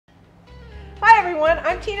everyone.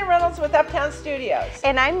 I'm Tina Reynolds with Uptown Studios.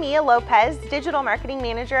 And I'm Mia Lopez, Digital Marketing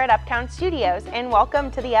Manager at Uptown Studios, and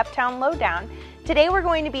welcome to the Uptown Lowdown. Today we're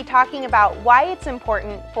going to be talking about why it's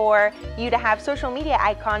important for you to have social media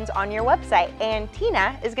icons on your website, and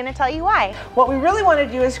Tina is going to tell you why. What we really want to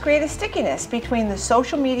do is create a stickiness between the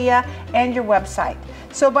social media and your website.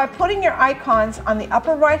 So by putting your icons on the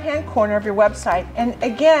upper right-hand corner of your website, and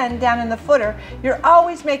again down in the footer, you're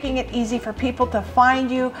always making it easy for people to find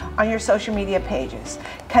you on your social media pages.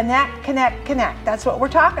 Connect, connect, connect. That's what we're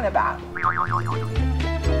talking about.